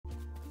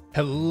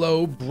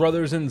Hello,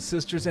 brothers and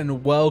sisters,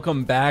 and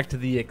welcome back to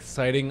the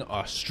exciting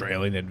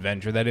Australian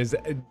adventure that is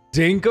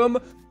Dinkum.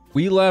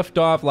 We left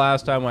off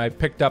last time when I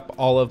picked up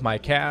all of my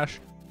cash.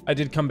 I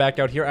did come back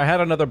out here. I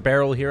had another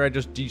barrel here. I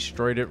just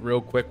destroyed it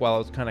real quick while I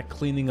was kind of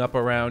cleaning up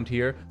around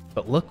here.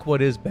 But look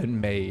what has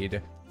been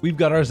made. We've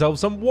got ourselves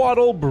some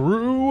wattle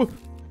brew.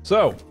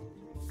 So,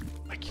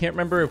 I can't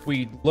remember if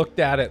we looked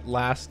at it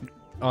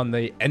on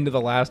the end of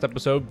the last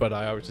episode, but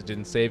I obviously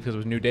didn't save because it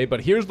was a new day.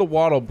 But here's the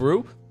wattle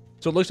brew.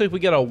 So it looks like we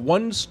get a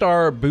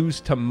 1-star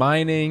boost to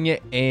mining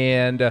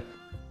and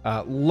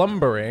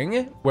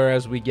lumbering,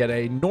 whereas we get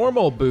a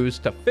normal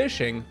boost to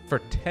fishing for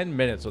 10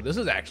 minutes. So this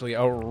is actually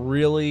a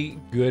really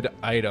good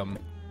item.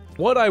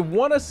 What I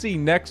want to see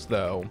next,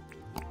 though,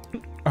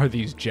 are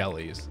these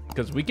jellies,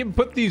 because we can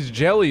put these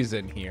jellies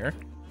in here.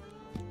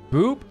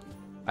 Boop.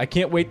 I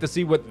can't wait to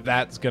see what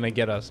that's going to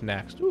get us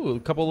next. Ooh, a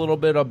couple little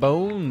bit of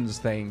bones.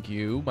 Thank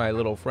you, my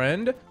little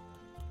friend.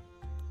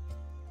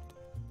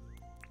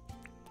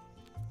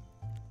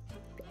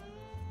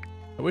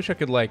 I wish I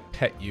could, like,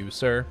 pet you,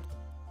 sir.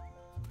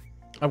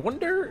 I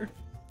wonder...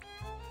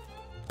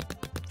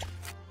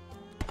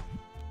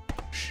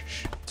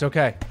 Shh, it's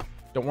okay.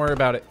 Don't worry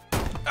about it.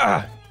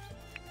 Ah!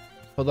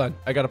 Hold on.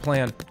 I got a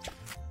plan.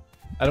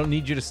 I don't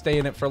need you to stay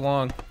in it for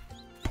long.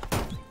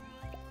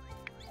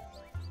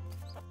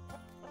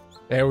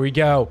 There we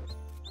go.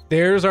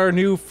 There's our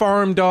new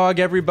farm dog,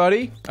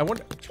 everybody. I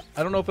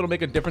don't know if it'll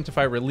make a difference if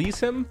I release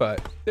him,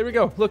 but there we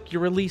go. Look,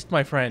 you're released,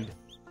 my friend.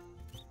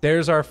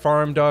 There's our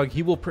farm dog.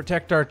 He will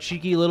protect our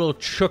cheeky little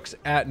chooks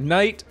at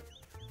night.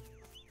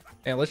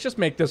 And let's just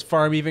make this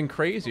farm even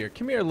crazier.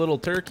 Come here, little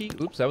turkey.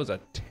 Oops, that was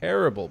a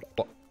terrible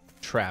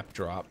trap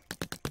drop.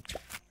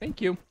 Thank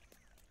you.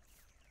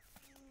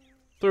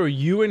 Throw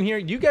you in here.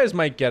 You guys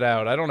might get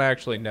out. I don't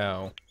actually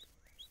know.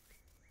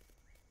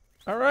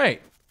 All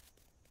right.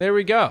 There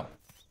we go.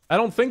 I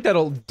don't think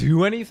that'll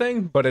do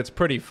anything, but it's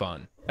pretty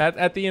fun.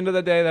 At the end of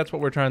the day, that's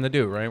what we're trying to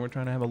do, right? We're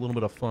trying to have a little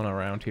bit of fun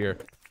around here.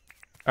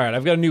 All right,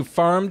 I've got a new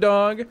farm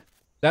dog.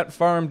 That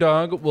farm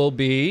dog will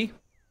be...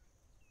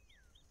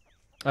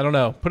 I don't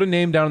know. Put a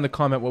name down in the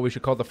comment what we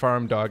should call the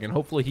farm dog, and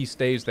hopefully he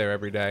stays there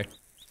every day.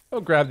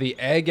 I'll grab the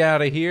egg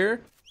out of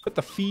here. Put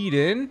the feed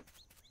in.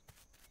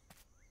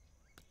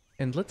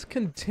 And let's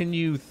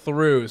continue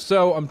through.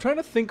 So I'm trying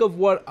to think of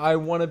what I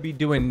want to be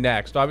doing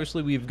next.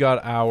 Obviously, we've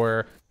got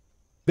our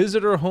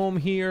visitor home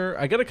here.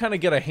 I got to kind of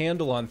get a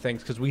handle on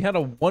things because we had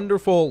a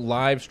wonderful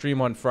live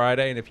stream on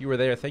Friday. And if you were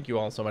there, thank you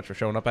all so much for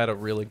showing up. I had a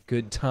really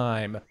good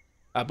time.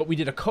 But we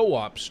did a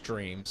co-op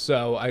stream.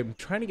 So I'm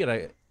trying to get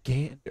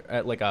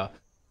a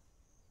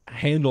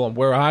handle on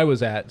where I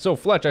was at. So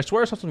Fletch, I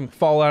swear I saw something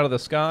fall out of the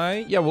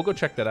sky. Yeah, we'll go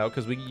check that out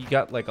because you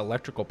got like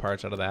electrical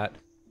parts out of that.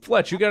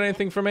 Fletch, you got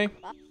anything for me?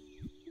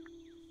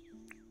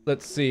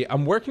 Let's see.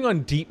 I'm working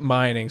on deep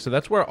mining, so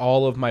that's where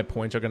all of my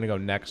points are going to go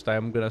next,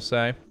 I'm going to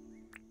say.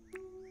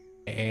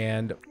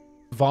 And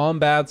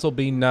Vombats will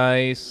be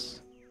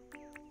nice.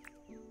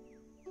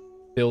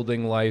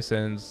 Building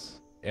license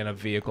and a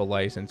vehicle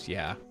license,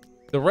 yeah.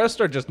 The rest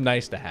are just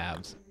nice to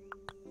haves.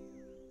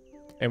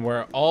 And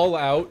we're all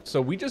out, so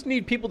we just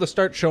need people to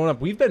start showing up.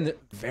 We've been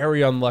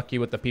very unlucky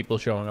with the people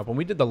showing up. When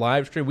we did the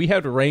live stream, we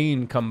had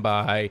rain come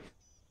by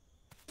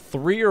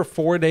 3 or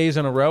 4 days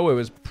in a row. It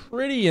was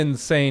pretty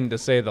insane, to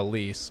say the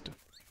least.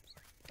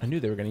 I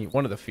knew they were going to eat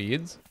one of the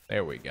feeds.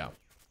 There we go.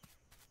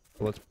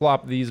 So let's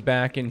plop these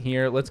back in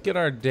here. Let's get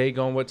our day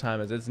going. What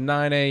time is it? It's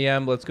 9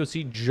 a.m. Let's go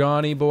see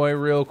Johnny Boy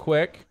real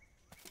quick.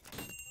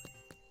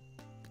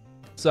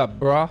 What's up,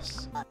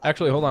 bros?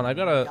 Actually, hold on. I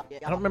don't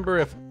remember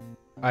if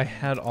I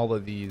had all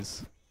of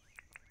these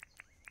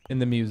in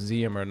the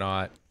museum or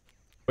not.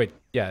 Wait,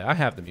 yeah, I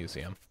have the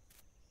museum.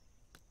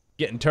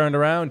 Getting turned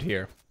around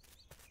here.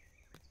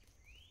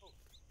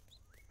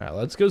 All right,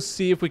 let's go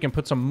see if we can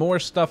put some more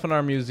stuff in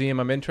our museum.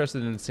 I'm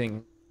interested in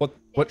seeing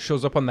what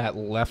shows up on that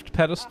left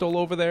pedestal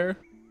over there.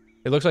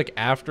 It looks like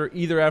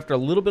either after a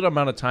little bit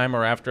amount of time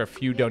or after a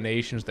few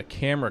donations, the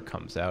camera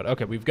comes out.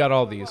 Okay, we've got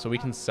all these, so we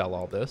can sell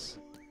all this.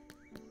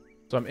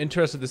 So I'm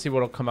interested to see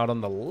what will come out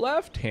on the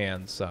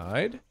left-hand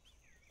side.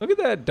 Look at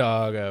that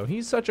doggo.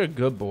 He's such a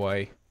good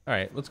boy. All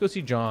right, let's go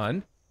see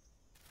John.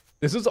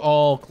 This is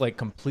all like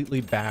completely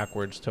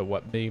backwards to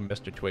what me and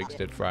Mr. Twigs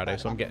did Friday,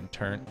 so I'm getting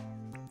turned.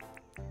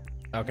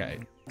 Okay,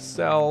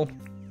 sell.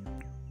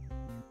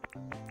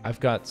 I've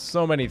got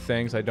so many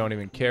things I don't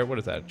even care. What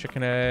is that? A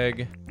chicken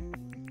egg.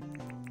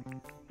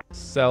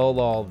 Sell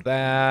all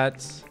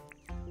that.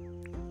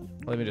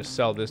 Let me just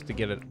sell this to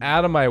get it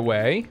out of my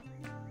way.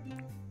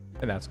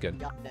 And that's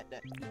good.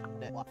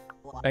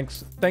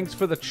 Thanks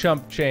for the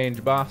chump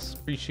change, boss.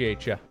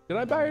 Appreciate you. Did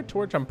I buy a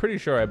torch? I'm pretty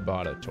sure I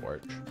bought a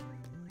torch.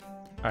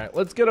 All right,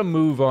 let's get a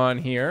move on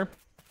here.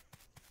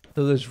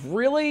 So there's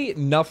really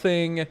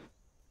nothing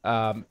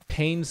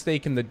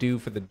painstaking to do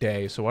for the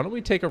day. So why don't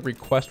we take a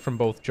request from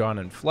both John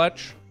and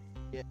Fletch?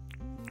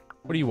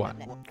 What do you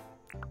want?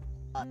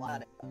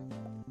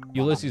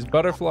 Ulysses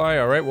Butterfly.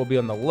 All right, we'll be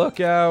on the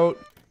lookout.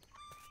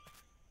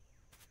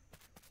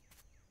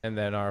 And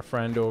then our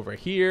friend over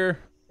here.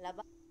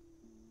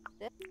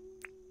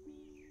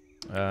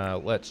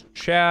 Let's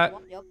chat.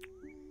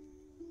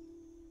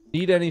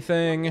 Need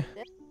anything? You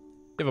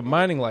have a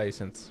mining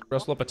license.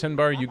 Rustle up a tin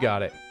bar, you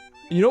got it.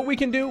 You know what we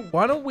can do?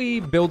 Why don't we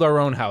build our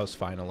own house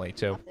finally,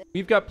 too?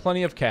 We've got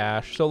plenty of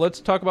cash, so let's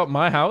talk about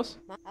my house.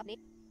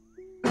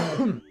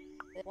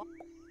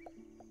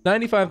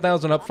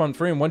 95,000 upfront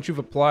free, and once you've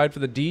applied for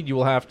the deed, you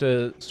will have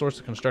to source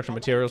the construction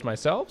materials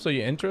myself. So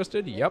you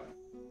interested? Yep.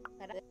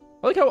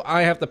 I like how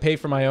I have to pay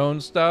for my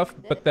own stuff,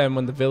 but then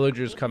when the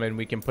villagers come in,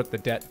 we can put the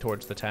debt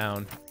towards the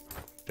town.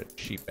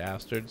 Cheap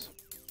bastards.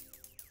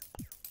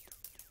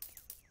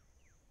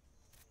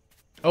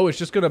 Oh, it's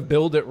just gonna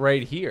build it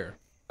right here.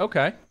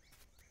 Okay.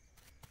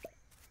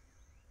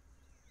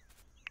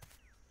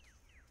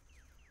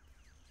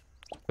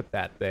 Put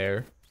that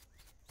there.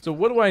 So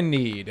what do I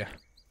need?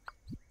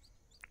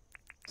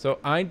 So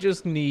I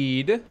just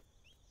need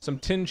some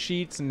tin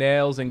sheets,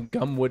 nails, and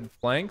gumwood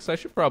planks. I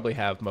should probably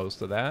have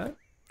most of that.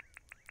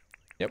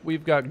 Yep,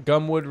 we've got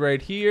gumwood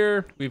right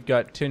here. We've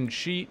got tin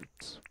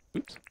sheets.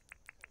 Oops.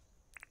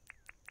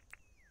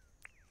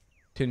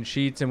 Tin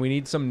sheets, and we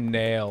need some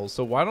nails.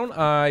 So why don't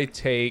I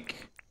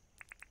take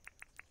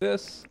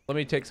this? Let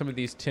me take some of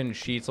these tin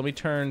sheets. Let me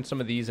turn some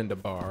of these into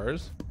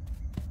bars.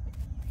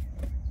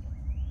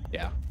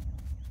 Yeah.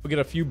 We'll get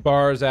a few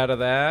bars out of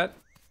that.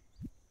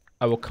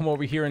 I will come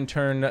over here and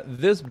turn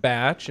this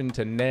batch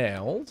into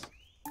nails.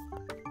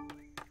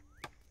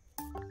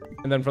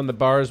 And then from the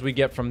bars we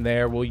get from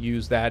there, we'll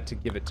use that to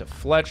give it to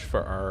Fletch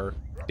for our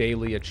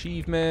daily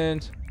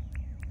achievement.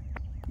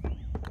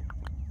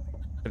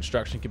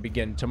 Construction can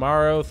begin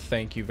tomorrow.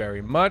 Thank you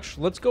very much.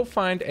 Let's go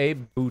find a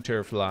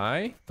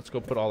butterfly. Let's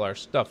go put all our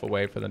stuff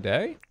away for the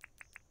day.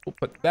 We'll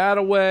put that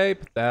away,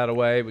 put that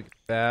away. We get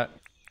that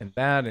and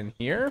that in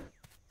here.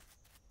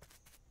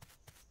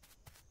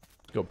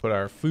 Go put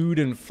our food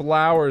and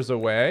flowers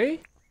away.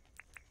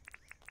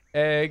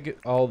 Egg,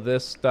 all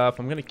this stuff.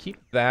 I'm going to keep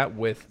that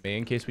with me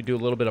in case we do a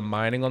little bit of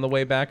mining on the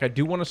way back. I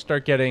do want to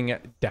start getting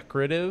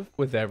decorative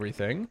with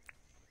everything.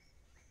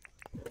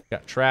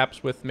 Got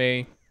traps with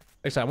me.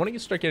 Like I said, I want to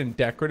start getting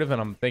decorative,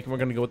 and I'm thinking we're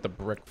going to go with the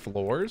brick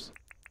floors.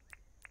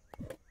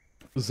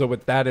 So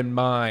with that in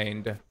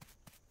mind...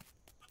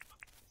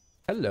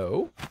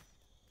 Hello.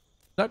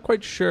 Not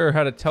quite sure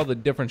how to tell the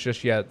difference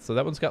just yet. So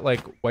that one's got like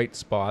white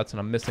spots and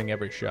I'm missing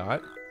every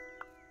shot.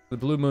 The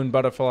blue moon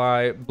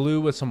butterfly, blue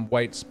with some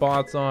white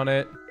spots on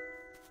it.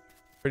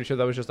 Pretty sure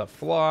that was just a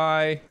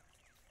fly.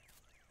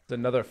 There's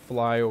another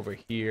fly over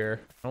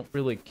here. I don't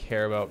really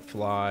care about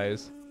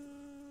flies.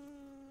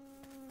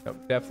 No,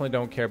 definitely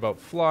don't care about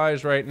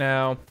flies right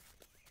now.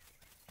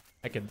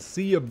 I can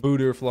see a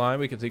butterfly.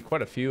 We can see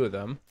quite a few of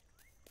them.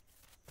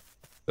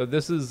 So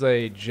this is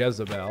a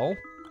Jezebel.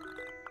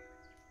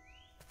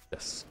 The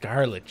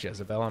Scarlet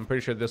Jezebel. I'm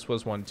pretty sure this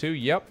was one too.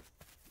 Yep.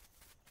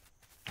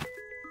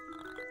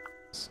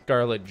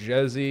 Scarlet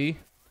Jezzy.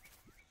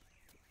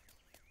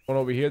 One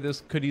over here.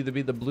 This could either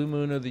be the Blue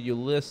Moon or the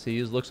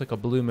Ulysses. Looks like a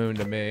Blue Moon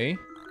to me.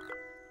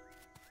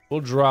 We'll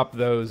drop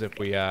those if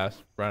we run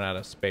out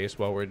of space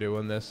while we're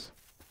doing this.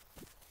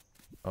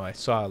 Oh, I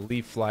saw a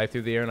leaf fly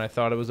through the air and I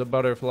thought it was a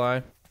butterfly.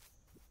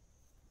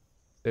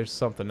 There's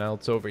something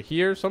else over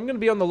here. So I'm going to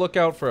be on the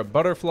lookout for a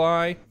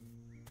butterfly.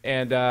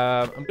 And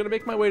I'm going to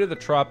make my way to the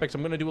tropics.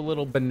 I'm going to do a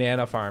little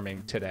banana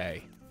farming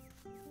today.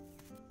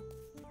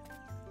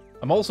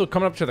 I'm also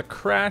coming up to the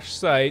crash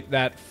site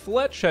that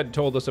Fletch had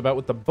told us about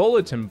with the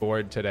bulletin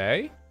board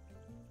today.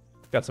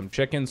 Got some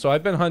chickens. So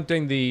I've been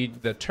hunting the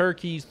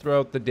turkeys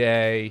throughout the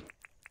day.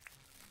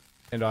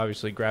 And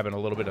obviously grabbing a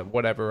little bit of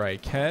whatever I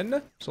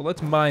can. So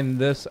let's mine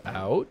this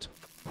out.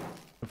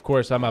 Of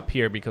course, I'm up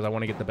here because I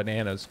want to get the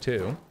bananas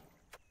too.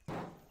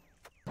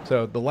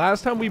 So the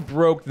last time we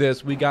broke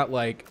this, we got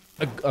like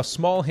a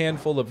small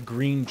handful of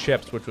green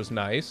chips, which was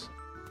nice.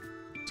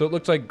 So it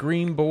looks like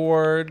green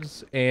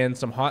boards and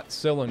some hot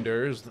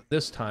cylinders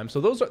this time.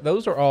 So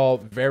those are all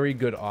very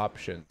good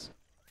options.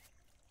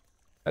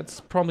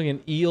 That's probably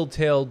an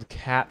eel-tailed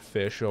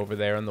catfish over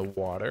there in the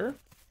water.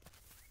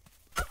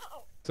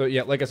 So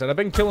yeah, like I said, I've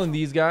been killing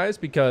these guys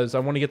because I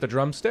want to get the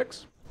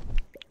drumsticks.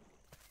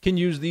 Can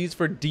use these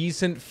for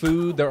decent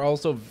food. They're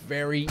also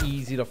very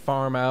easy to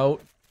farm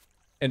out.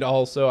 And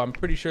also, I'm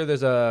pretty sure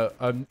there's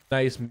a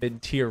nice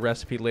mid-tier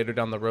recipe later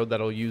down the road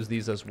that'll use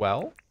these as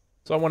well.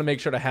 So I want to make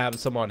sure to have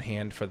some on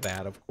hand for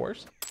that, of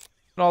course.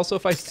 And also,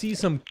 if I see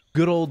some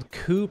good old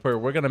Cooper,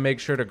 we're going to make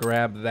sure to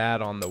grab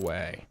that on the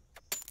way.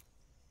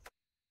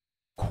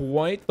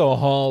 Quite the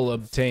haul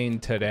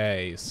obtained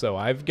today. So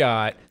I've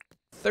got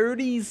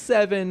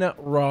 37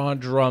 raw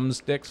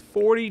drumsticks,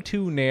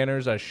 42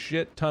 nanners, a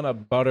shit ton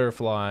of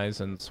butterflies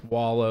and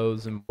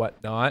swallows and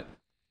whatnot.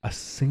 A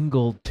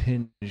single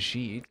tin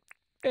sheet.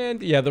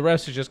 And yeah, the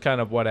rest is just kind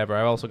of whatever.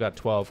 I also got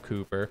 12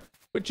 Cooper,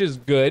 which is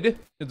good.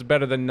 It's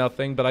better than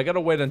nothing, but I gotta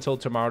wait until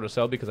tomorrow to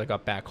sell because I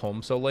got back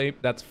home so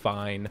late. That's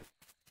fine.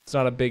 It's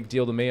not a big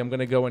deal to me. I'm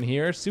gonna go in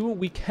here, see what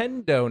we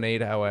can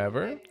donate,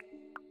 however.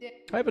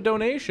 I have a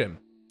donation.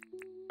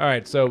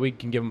 Alright, so we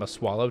can give him a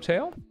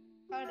swallowtail.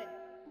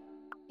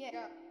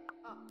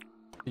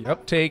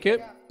 Yep, take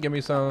it. Give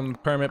me some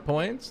permit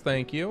points.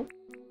 Thank you.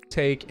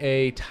 take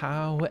a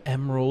Tau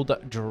Emerald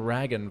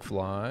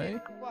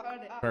Dragonfly.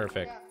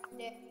 Perfect.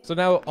 So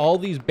now all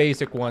these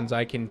basic ones,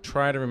 I can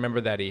try to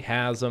remember that he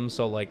has them.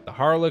 So like the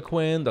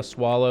Harlequin, the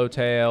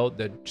Swallowtail,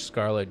 the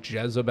Scarlet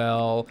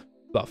Jezebel,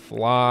 the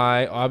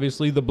Fly,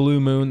 obviously the Blue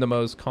Moon, the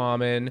most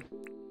common.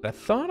 I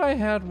thought I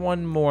had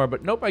one more,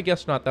 but nope, I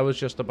guess not. That was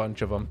just a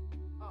bunch of them.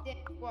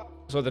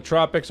 So the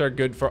tropics are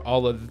good for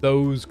all of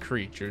those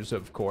creatures,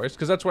 of course,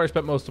 because that's where I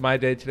spent most of my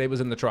day today, was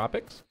in the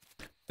tropics.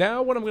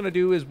 Now what I'm going to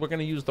do is we're going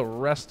to use the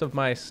rest of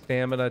my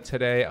stamina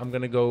today. I'm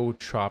going to go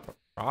chop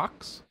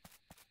rocks.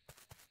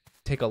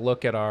 Take a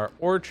look at our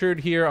orchard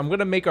here. I'm going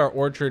to make our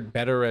orchard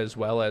better as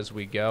well as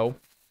we go.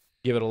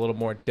 Give it a little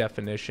more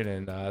definition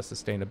and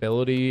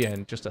sustainability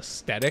and just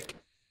aesthetic.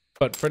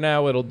 But for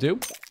now, it'll do.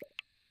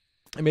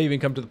 I may even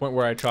come to the point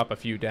where I chop a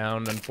few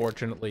down,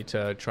 unfortunately,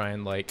 to try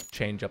and like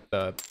change up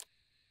the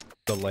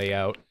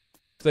layout.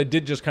 Because I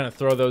did just kind of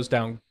throw those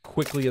down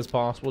quickly as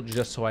possible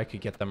just so I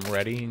could get them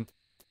ready.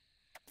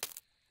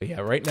 But yeah,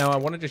 right now I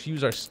want to just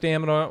use our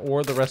stamina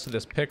or the rest of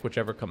this pick,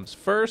 whichever comes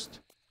first.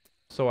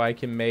 So I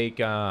can make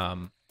a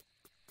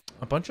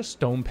bunch of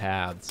stone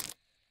paths.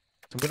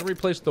 So I'm going to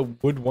replace the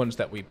wood ones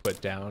that we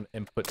put down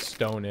and put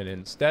stone in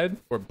instead,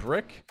 or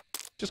brick.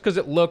 Just because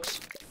it looks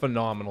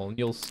phenomenal, and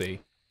you'll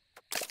see.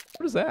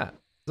 What is that?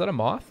 Is that a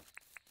moth?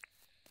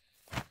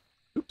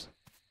 Oops.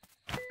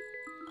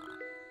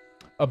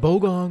 A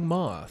bogong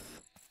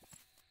moth.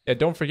 Yeah,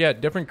 don't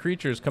forget, different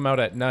creatures come out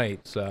at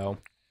night, so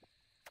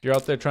if you're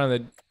out there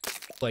trying to,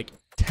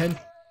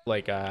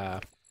 like,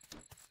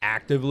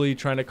 actively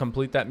trying to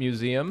complete that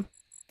museum,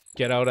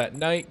 get out at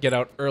night, get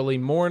out early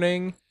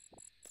morning,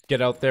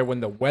 get out there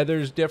when the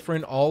weather's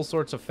different. All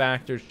sorts of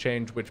factors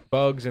change which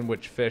bugs and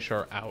which fish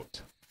are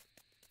out.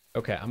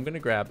 Okay, I'm gonna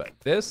grab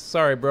this.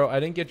 Sorry, bro, I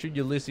didn't get your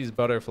Ulysses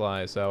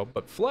butterfly, so,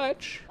 but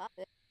Fletch,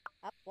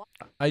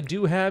 I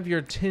do have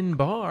your tin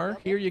bar.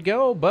 Here you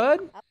go,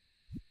 bud.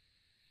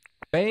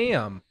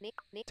 Bam.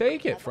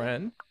 Take it,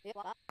 friend.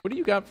 What do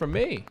you got for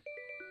me?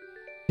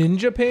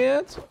 Ninja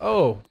pants?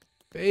 Oh,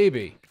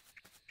 baby.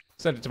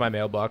 Sent it to my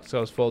mailbox, so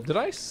I was full. Did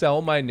I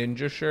sell my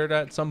ninja shirt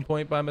at some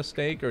point by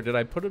mistake, or did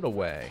I put it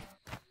away?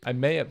 I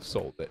may have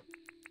sold it.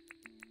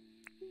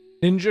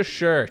 Ninja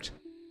shirt.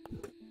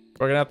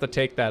 We're gonna have to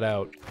take that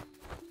out.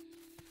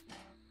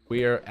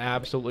 We are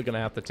absolutely gonna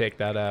have to take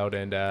that out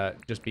and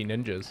just be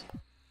ninjas.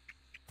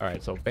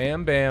 Alright, so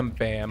bam, bam,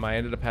 bam. I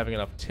ended up having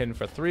enough tin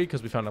for 3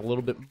 because we found a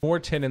little bit more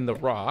tin in the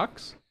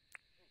rocks.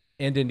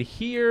 And in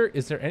here,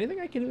 is there anything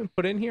I can even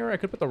put in here? I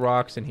could put the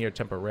rocks in here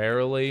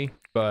temporarily,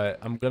 but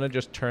I'm gonna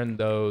just turn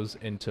those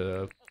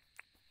into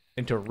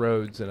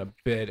roads in a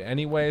bit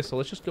anyway. So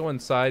let's just go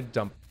inside,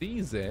 dump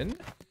these in,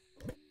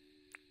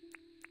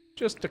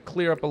 just to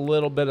clear up a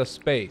little bit of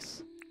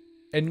space.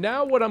 And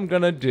now what I'm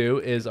gonna do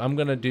is I'm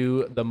gonna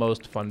do the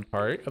most fun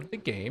part of the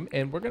game,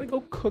 and we're gonna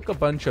go cook a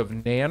bunch of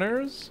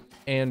nanners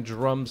and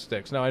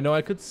drumsticks. Now I know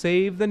I could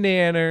save the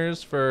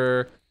nanners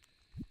for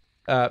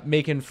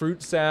making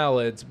fruit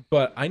salads,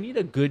 but I need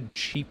a good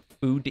cheap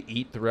food to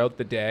eat throughout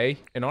the day.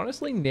 And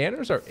honestly,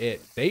 nanners are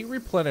it. They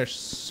replenish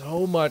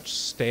so much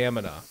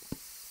stamina,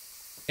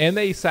 and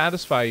they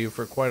satisfy you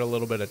for quite a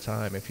little bit of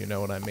time, if you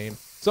know what I mean.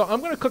 So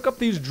I'm gonna cook up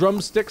these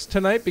drumsticks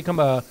tonight, become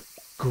a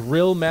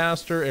grill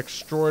master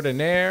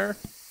extraordinaire,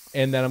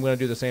 and then I'm going to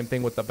do the same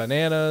thing with the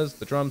bananas,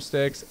 the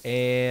drumsticks,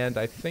 and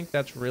I think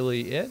that's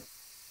really it.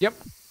 Yep.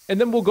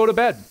 And then we'll go to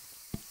bed.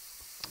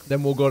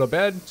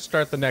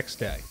 Start the next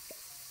day.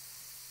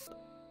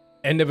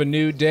 End of a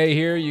new day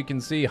here. You can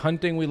see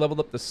hunting, we leveled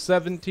up to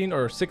 17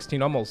 or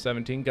 16, almost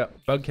 17.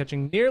 Got bug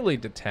catching nearly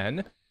to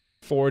 10.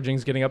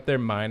 Foraging's getting up there.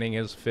 Mining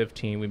is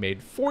 15. We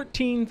made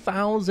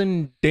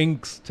 14,000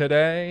 dinks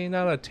today.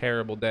 Not a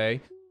terrible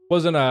day.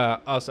 Wasn't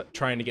us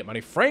trying to get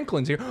money.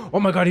 Franklin's here. Oh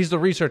my god, he's the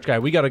research guy.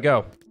 We gotta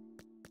go.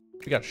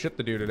 We got shit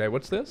to do today.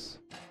 What's this?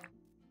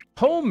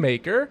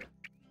 Homemaker.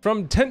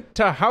 From tent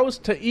to house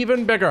to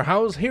even bigger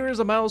house. Here is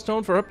a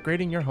milestone for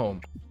upgrading your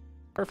home.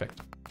 Perfect.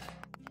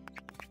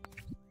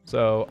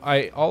 So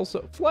I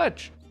also...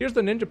 Fletch! Here's the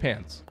ninja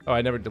pants. Oh,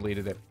 I never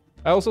deleted it.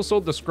 I also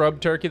sold the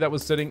scrub turkey that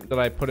was sitting... that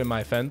I put in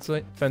my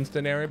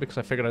fenced-in area because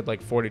I figured I'd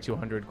like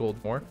 4,200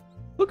 gold more.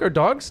 Look, our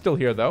dog's still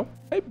here, though.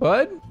 Hey,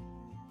 bud.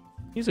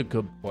 He's a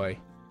good boy.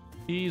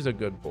 He's a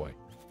good boy.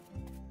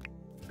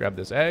 Grab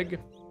this egg.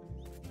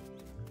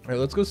 All right,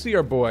 let's go see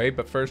our boy,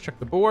 but first check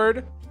the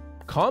board.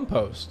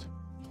 Compost.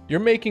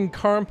 You're making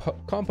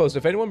compost.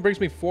 If anyone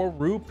brings me 4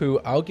 rupu,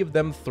 I'll give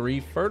them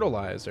 3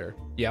 fertilizer.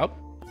 Yep.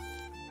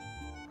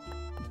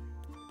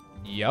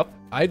 Yep.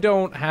 I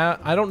don't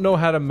know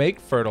how to make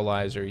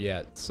fertilizer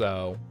yet,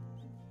 so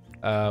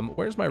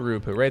where's my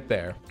rupu? Right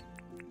there.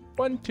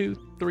 1, 2,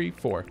 3,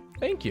 4.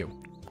 Thank you.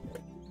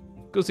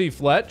 Go see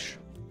Fletch.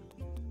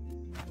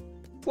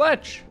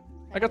 Fletch,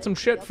 I got some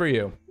shit for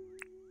you.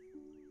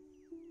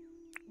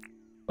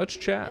 Let's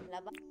chat.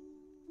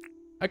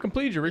 I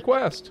completed your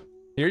request.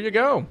 Here you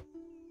go.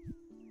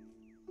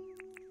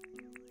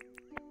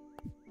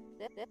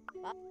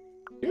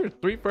 Here's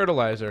 3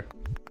 fertilizer.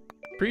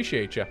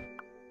 Appreciate you.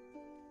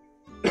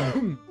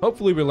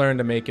 Hopefully we learn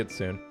to make it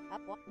soon.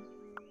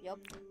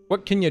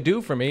 What can you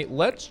do for me?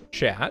 Let's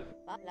chat.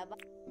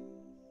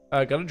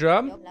 Got a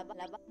job?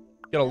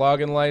 Got a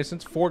login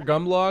license. 4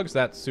 gum logs.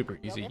 That's super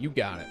easy. You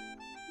got it.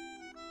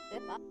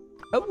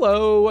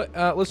 Hello.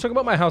 Let's talk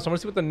about my house. I want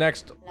to see what the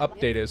next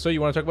update is. So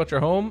you want to talk about your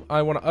home?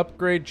 I want to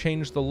upgrade,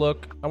 change the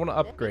look. I want to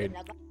upgrade.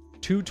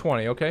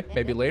 220. Okay.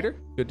 Maybe later.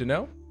 Good to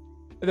know.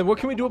 And then what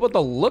can we do about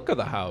the look of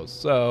the house?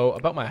 So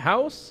about my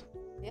house,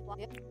 I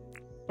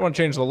want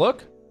to change the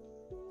look.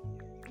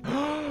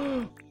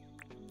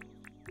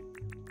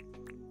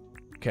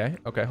 Okay.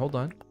 Okay. Hold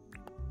on.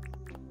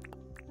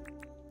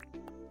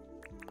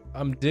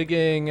 I'm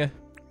digging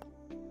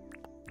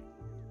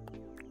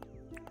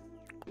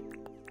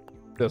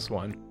this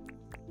one.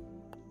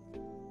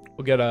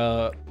 We'll get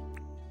a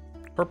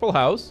purple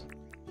house,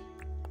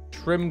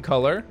 trim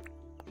color,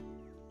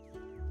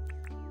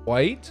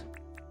 white,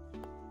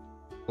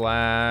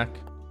 black,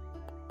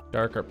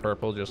 darker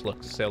purple just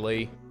looks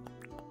silly.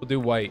 We'll do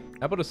white.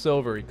 How about a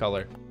silvery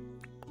color?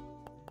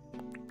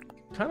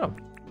 Kind of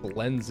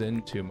blends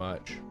in too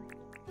much.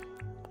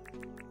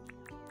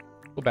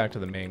 Go back to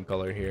the main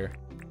color here.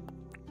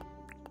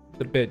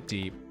 It's a bit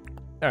deep.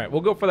 All right,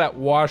 we'll go for that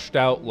washed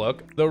out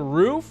look. The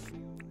roof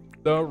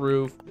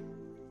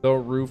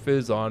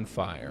is on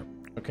fire.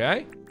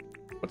 Okay.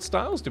 What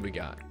styles do we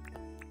got?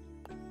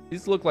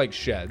 These look like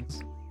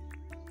sheds.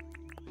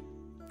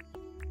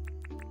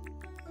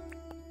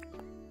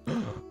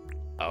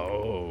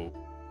 Oh.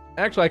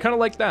 Actually, I kind of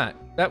like that.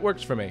 That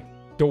works for me.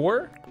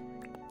 Door.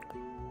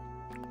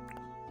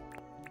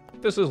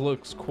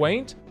 Looks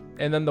quaint.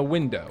 And then the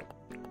window.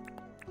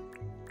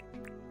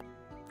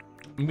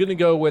 I'm going to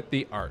go with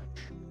the arch.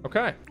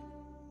 Okay.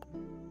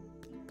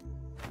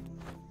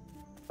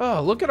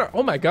 Oh, look at our...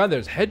 Oh my god,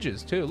 there's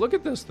hedges too. Look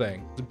at this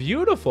thing. It's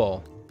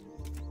beautiful.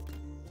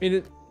 I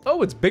mean,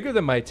 oh, it's bigger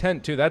than my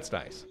tent too. That's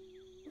nice.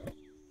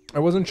 I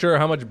wasn't sure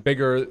how much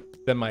bigger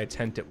than my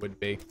tent it would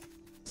be.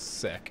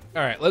 Sick.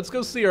 All right, let's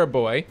go see our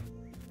boy.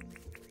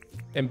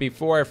 And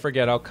before I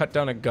forget, I'll cut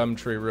down a gum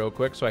tree real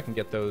quick so I can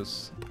get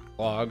those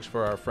logs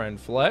for our friend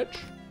Fletch.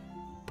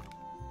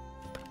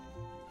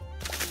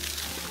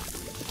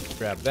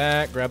 Grab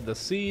that, grab the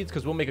seeds,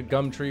 because we'll make a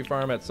gum tree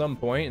farm at some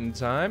point in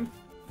time.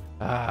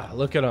 Ah,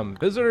 look at him.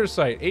 Visitor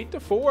site, 8 to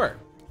 4.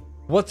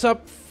 What's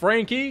up,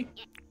 Frankie?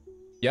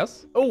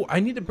 Yes? Oh, I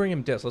need to bring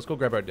him discs. Let's go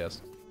grab our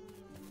discs.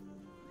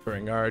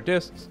 Bring our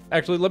discs.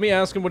 Actually, let me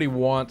ask him what he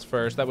wants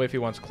first. That way, if he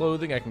wants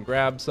clothing, I can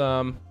grab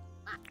some.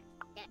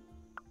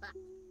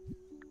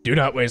 Do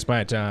not waste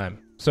my time.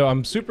 So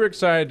I'm super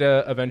excited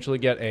to eventually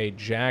get a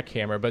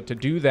jackhammer, but to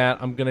do that,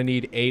 I'm going to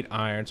need 8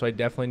 iron. So I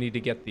definitely need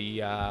to get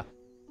the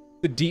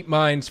deep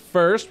mines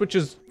first, which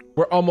is,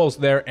 we're almost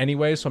there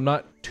anyway, so I'm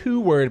not too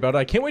worried about it.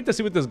 I can't wait to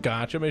see what this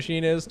gacha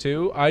machine is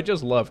too. I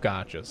just love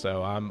gacha,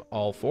 so I'm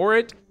all for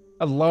it.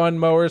 A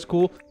lawnmower is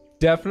cool.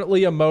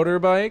 Definitely a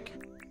motorbike.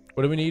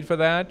 What do we need for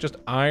that? Just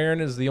iron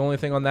is the only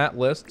thing on that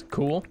list.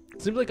 Cool.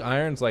 Seems like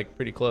iron's like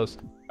pretty close.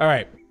 All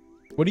right.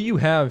 What do you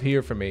have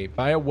here for me?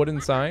 Buy a wooden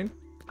sign?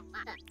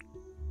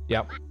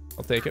 Yep.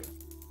 I'll take it.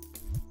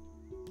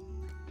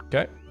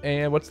 Okay.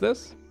 And what's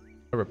this?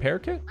 A repair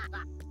kit?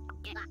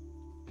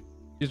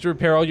 Used to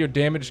repair all your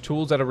damaged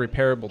tools at a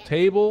repairable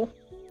table.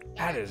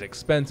 That is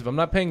expensive. I'm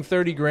not paying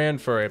 30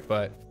 grand for it,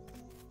 but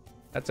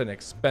that's an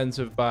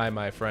expensive buy,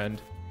 my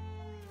friend.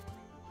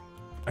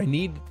 I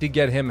need to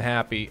get him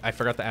happy. I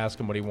forgot to ask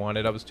him what he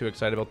wanted. I was too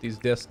excited about these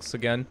discs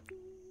again.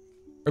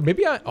 Or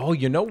maybe oh,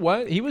 you know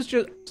what? He was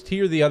just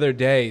here the other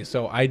day,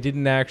 so I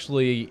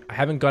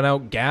haven't gone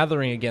out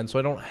gathering again, so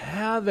I don't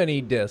have any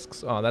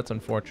discs. Oh, that's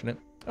unfortunate.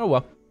 Oh,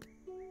 well.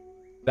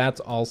 That's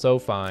also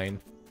fine.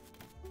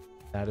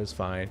 That is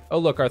fine. Oh,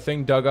 look, our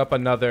thing dug up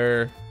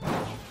another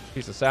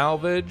piece of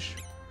salvage.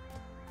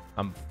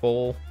 I'm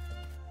full.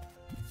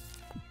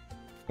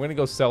 I'm gonna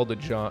go sell to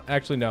John.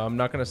 Actually, no, I'm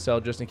not gonna sell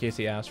just in case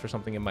he asks for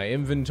something in my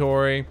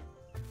inventory.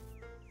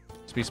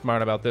 Let's be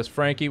smart about this.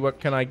 Frankie, what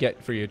can I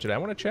get for you today? I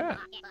want to chat.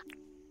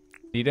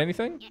 Need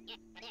anything?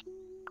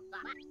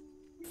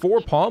 4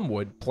 palm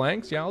wood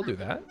planks. Yeah, I'll do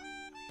that.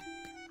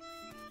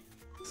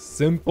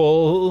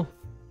 Simple.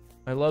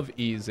 I love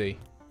easy.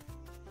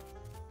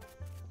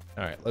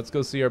 All right, let's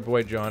go see our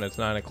boy John. It's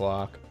 9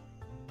 o'clock.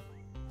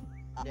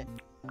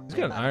 He's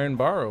got an iron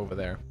bar over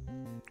there.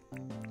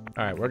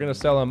 All right, we're going to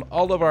sell him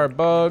all of our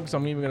bugs.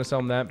 I'm even going to sell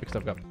him that because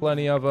I've got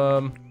plenty of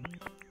them.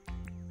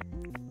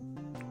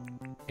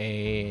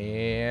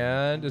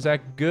 And is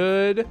that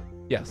good?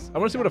 Yes. I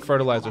want to see what a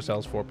fertilizer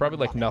sells for. Probably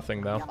like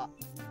nothing, though.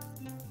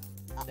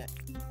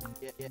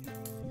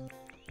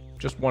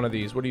 Just one of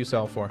these. What do you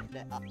sell for?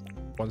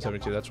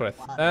 172.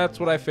 That's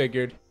what I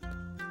figured.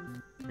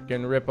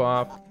 Freaking rip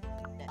off.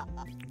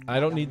 I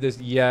don't need this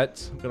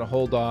yet. I'm gonna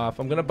hold off.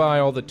 I'm gonna buy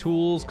all the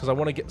tools because I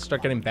want to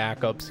start getting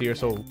backups here.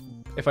 So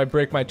if I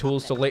break my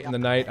tools so late in the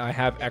night, I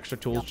have extra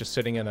tools just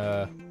sitting in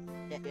a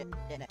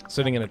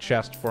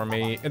chest for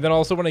me. And then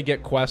also when I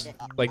get quests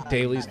like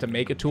dailies to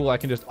make a tool, I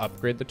can just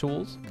upgrade the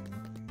tools.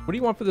 What do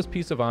you want for this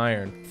piece of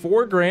iron?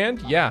 4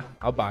 grand? Yeah,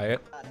 I'll buy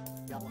it.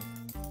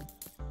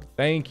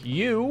 Thank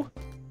you.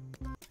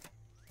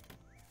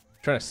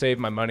 Trying to save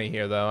my money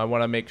here, though. I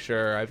want to make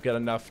sure I've got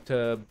enough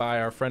to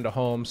buy our friend a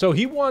home. So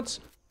he wants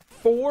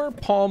 4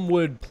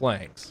 palmwood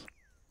planks.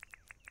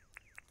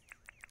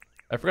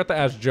 I forgot to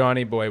ask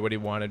Johnny Boy what he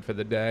wanted for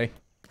the day.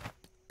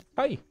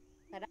 Hi.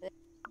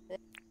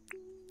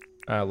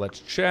 Let's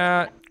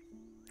chat.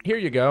 Here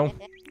you go.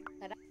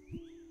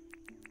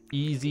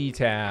 Easy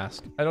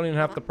task. I don't even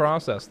have to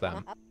process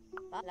them.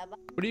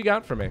 What do you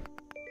got for me?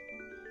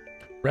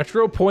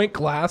 Retro point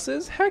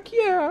glasses? Heck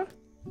yeah.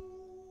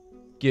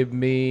 Give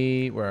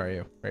me... Where are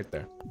you? Right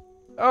there.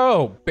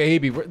 Oh,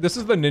 baby. This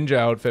is the ninja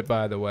outfit,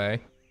 by the way.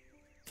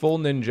 Full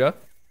ninja.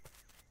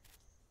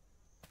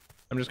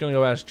 I'm just gonna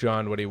go ask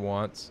John what he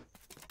wants.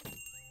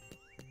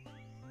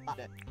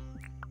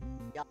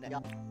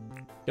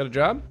 Got a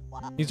job?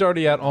 He's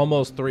already at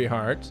almost 3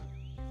 hearts.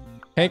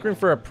 Hankering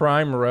for a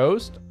prime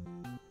roast?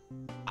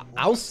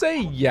 I'll say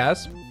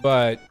yes,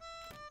 but...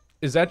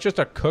 Is that just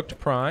a cooked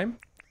prime?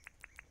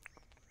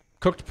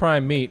 Cooked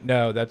prime meat?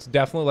 No, that's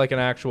definitely like an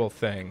actual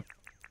thing.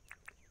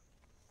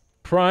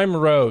 Prime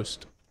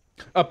roast.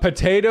 A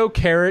potato,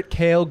 carrot,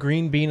 kale,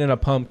 green bean, and a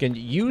pumpkin.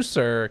 You,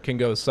 sir, can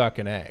go suck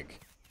an egg.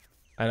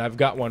 And I've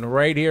got one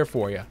right here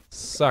for you.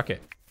 Suck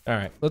it. All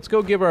right, let's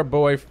go give our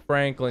boy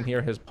Franklin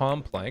here his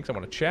palm planks. I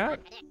want to chat.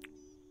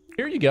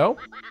 Here you go.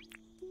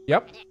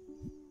 Yep.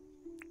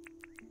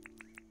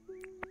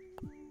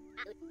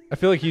 I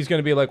feel like he's going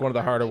to be like one of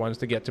the harder ones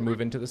to get to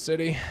move into the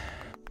city.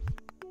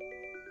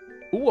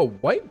 Ooh, a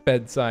white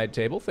bedside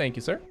table. Thank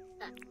you, sir.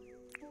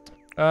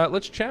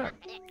 Let's chat.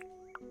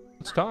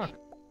 Let's talk.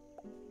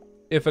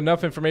 If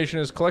enough information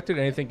is collected,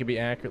 anything can be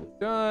accurately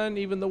done,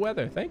 even the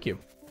weather. Thank you.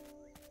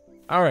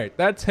 All right,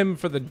 that's him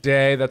for the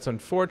day. That's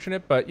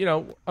unfortunate, but, you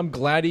know, I'm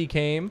glad he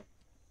came.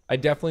 I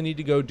definitely need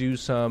to go do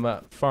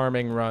some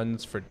farming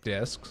runs for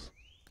discs.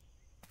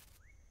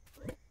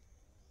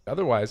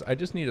 Otherwise, I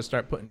just need to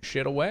start putting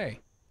shit away.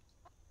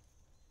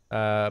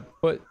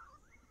 Put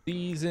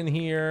these in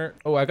here.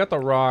 Oh, I got the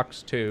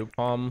rocks, too.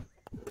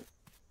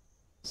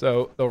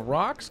 So the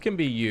rocks can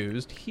be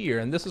used here,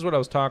 and this is what I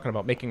was talking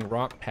about, making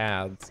rock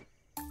paths.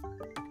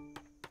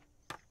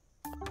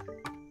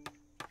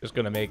 Just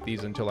gonna make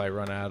these until I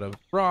run out of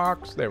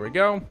rocks. There we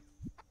go.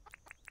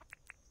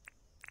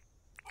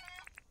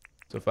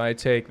 So if I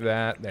take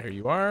that, there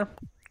you are.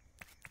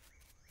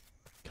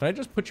 Can I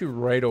just put you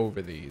right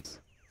over these?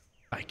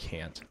 I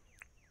can't.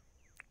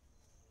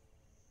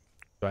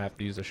 Do I have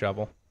to use a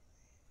shovel?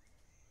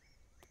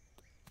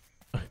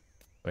 Let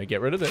me get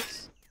rid of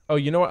this. Oh,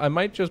 you know what? I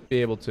might just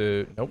be able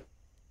to... Nope.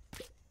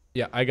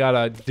 Yeah, I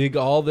gotta dig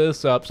all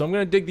this up. So I'm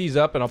gonna dig these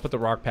up and I'll put the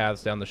rock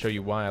paths down to show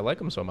you why I like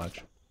them so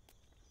much.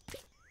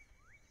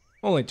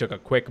 Only took a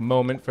quick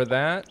moment for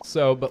that.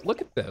 So, but look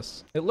at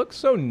this. It looks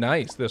so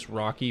nice, this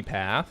rocky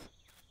path.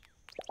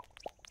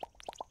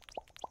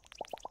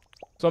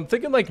 So I'm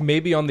thinking like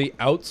maybe on the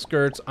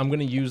outskirts, I'm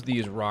gonna use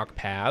these rock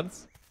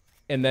paths.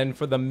 And then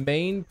for the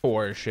main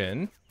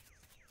portion...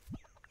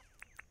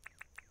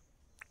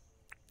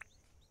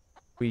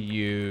 we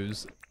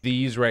use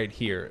these right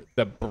here,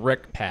 the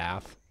brick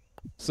path.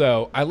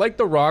 So I like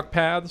the rock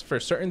paths for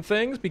certain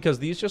things because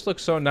these just look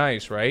so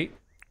nice, right?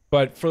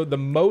 But for the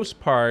most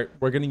part,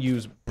 we're going to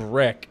use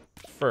brick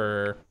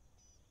for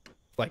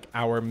like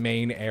our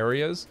main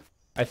areas.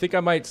 I think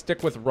I might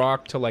stick with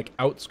rock to like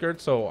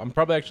outskirts. So I'm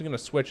probably actually going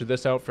to switch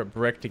this out for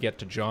brick to get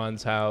to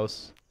John's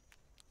house.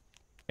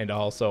 And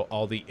also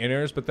all the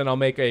inners. But then I'll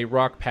make a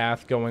rock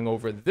path going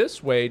over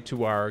this way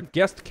to our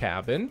guest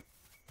cabin.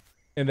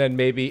 And then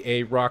maybe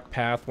a rock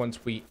path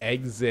once we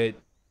exit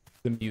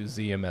the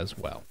museum as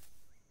well.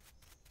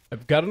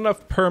 I've got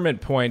enough permit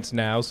points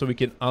now so we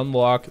can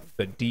unlock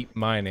the deep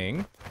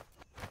mining.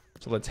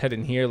 So let's head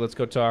in here. Let's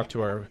go talk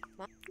to our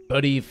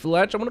buddy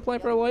Fletch. I want to apply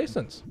for a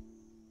license.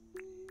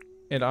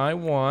 And I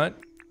want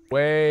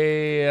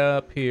way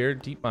up here,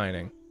 deep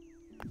mining.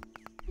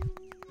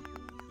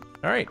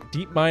 All right,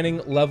 deep mining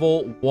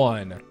level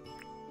 1.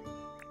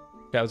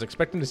 Okay, I was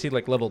expecting to see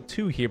like level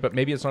 2 here, but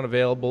maybe it's not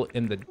available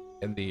in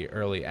the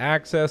early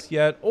access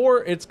yet,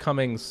 or it's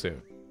coming soon.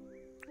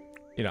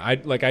 You know,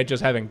 I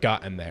just haven't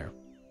gotten there.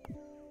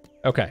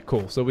 Okay,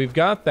 cool. So we've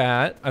got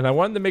that, and I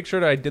wanted to make sure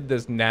that I did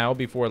this now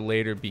before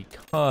later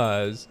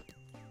because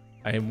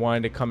I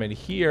wanted to come in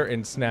here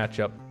and snatch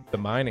up the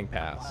mining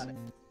pass.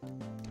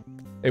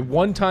 A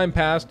one-time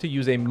pass to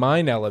use a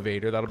mine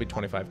elevator. That'll be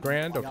 25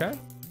 grand, okay?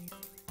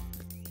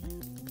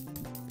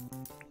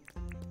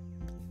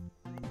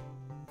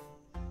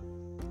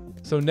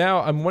 So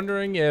now I'm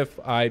wondering if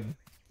I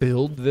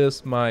build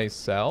this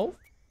myself.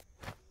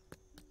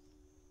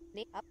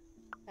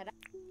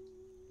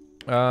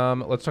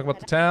 Let's talk about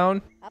the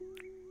town.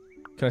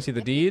 Can I see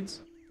the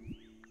deeds?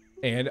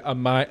 And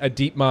a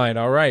deep mine.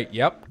 All right.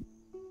 Yep.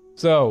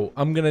 So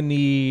I'm gonna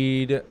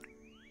need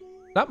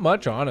not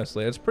much,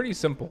 honestly. It's pretty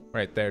simple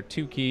right there.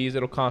 2 keys.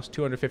 It'll cost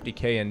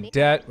 250k in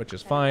debt, which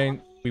is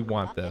fine. We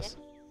want this.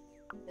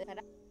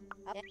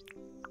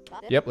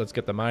 Yep. Let's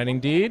get the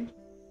mining deed.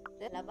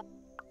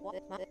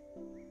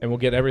 And we'll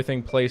get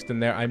everything placed in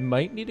there. I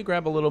might need to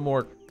grab a little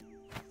more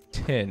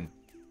tin.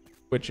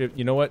 Which,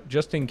 you know what?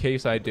 Just in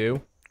case I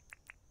do.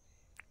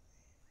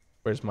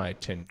 Where's my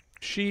tin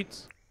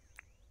sheets?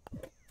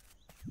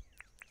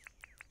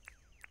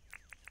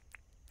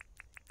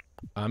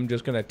 I'm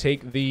just gonna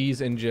take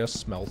these and just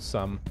smelt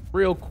some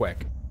real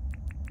quick.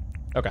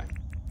 Okay.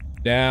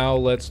 Now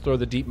let's throw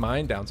the deep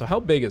mine down. So how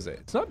big is it?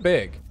 It's not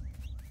big.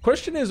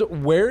 Question is,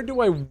 where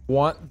do I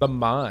want the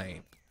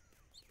mine?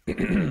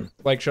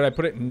 Like, should I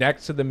put it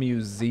next to the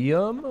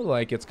museum?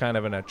 Like, it's kind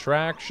of an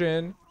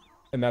attraction,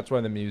 and that's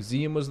why the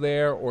museum was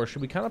there. Or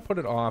should we kind of put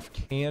it off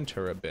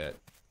canter a bit?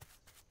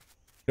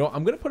 You know,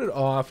 I'm going to put it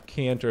off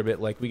canter a bit.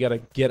 Like, we got to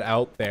get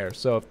out there.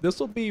 So if this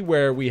will be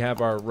where we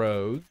have our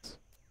roads.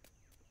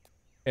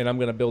 And I'm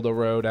going to build a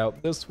road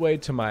out this way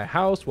to my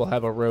house. We'll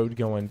have a road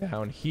going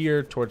down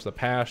here towards the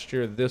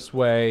pasture this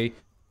way.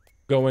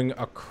 Going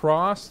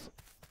across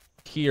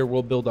here,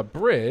 we'll build a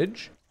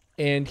bridge.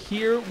 And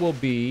here will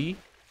be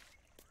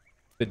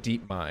the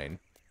deep mine.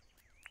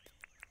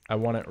 I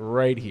want it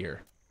right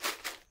here.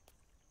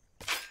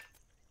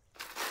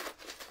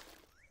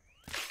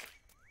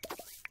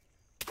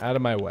 Out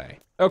of my way.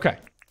 Okay.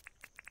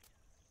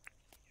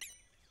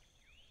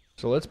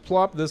 So let's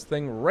plop this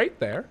thing right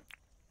there.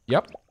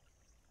 Yep.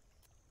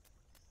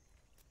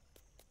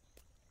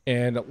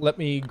 And let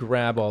me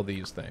grab all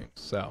these things.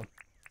 So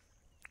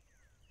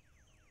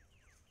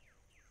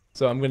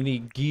I'm going to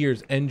need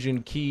gears,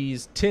 engine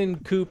keys, tin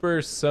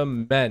cooper,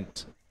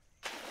 cement.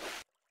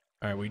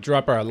 All right, we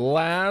drop our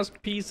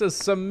last piece of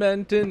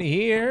cement in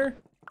here.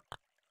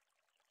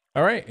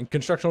 All right, and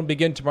construction will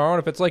begin tomorrow.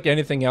 And if it's like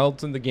anything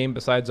else in the game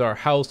besides our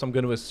house, I'm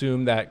going to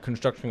assume that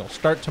construction will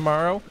start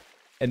tomorrow.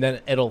 And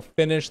then it'll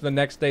finish the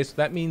next day. So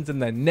that means in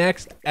the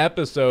next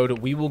episode,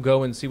 we will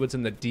go and see what's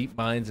in the deep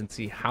mines and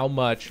see how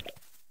much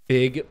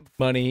big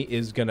money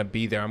is going to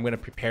be there. I'm going to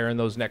prepare in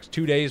those next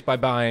 2 days by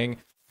buying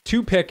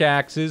 2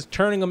 pickaxes,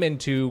 turning them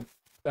into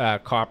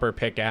copper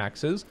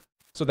pickaxes.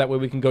 So that way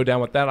we can go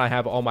down with that. I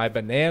have all my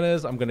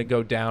bananas. I'm going to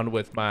go down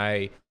with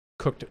my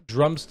cooked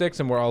drumsticks.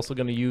 And we're also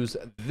going to use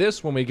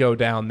this when we go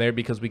down there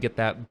because we get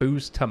that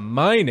boost to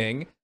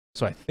mining.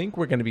 So I think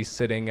we're going to be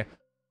sitting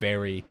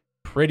very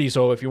pretty.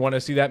 So if you want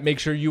to see that, make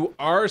sure you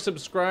are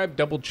subscribed.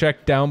 Double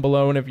check down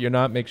below. And if you're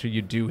not, make sure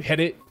you do hit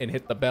it and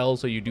hit the bell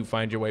so you do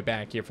find your way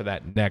back here for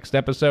that next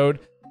episode.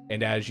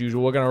 And as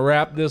usual, we're going to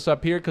wrap this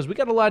up here because we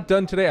got a lot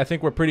done today. I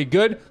think we're pretty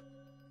good.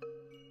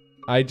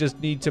 I just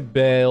need to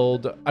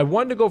build... I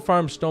wanted to go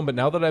farm stone, but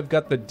now that I've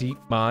got the deep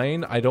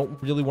mine, I don't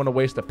really want to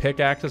waste the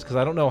pickaxes because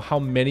I don't know how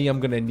many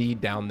I'm going to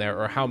need down there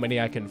or how many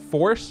I can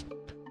force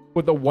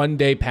with a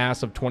one-day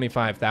pass of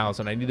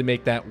 25,000. I need to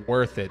make that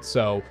worth it,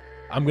 so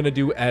I'm going to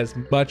do as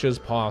much as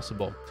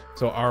possible.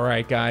 So, all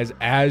right, guys,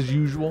 as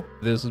usual,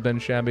 this has been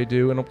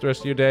ShabbyDoo, and hope the rest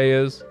of your day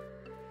is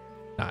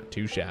not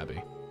too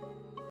shabby.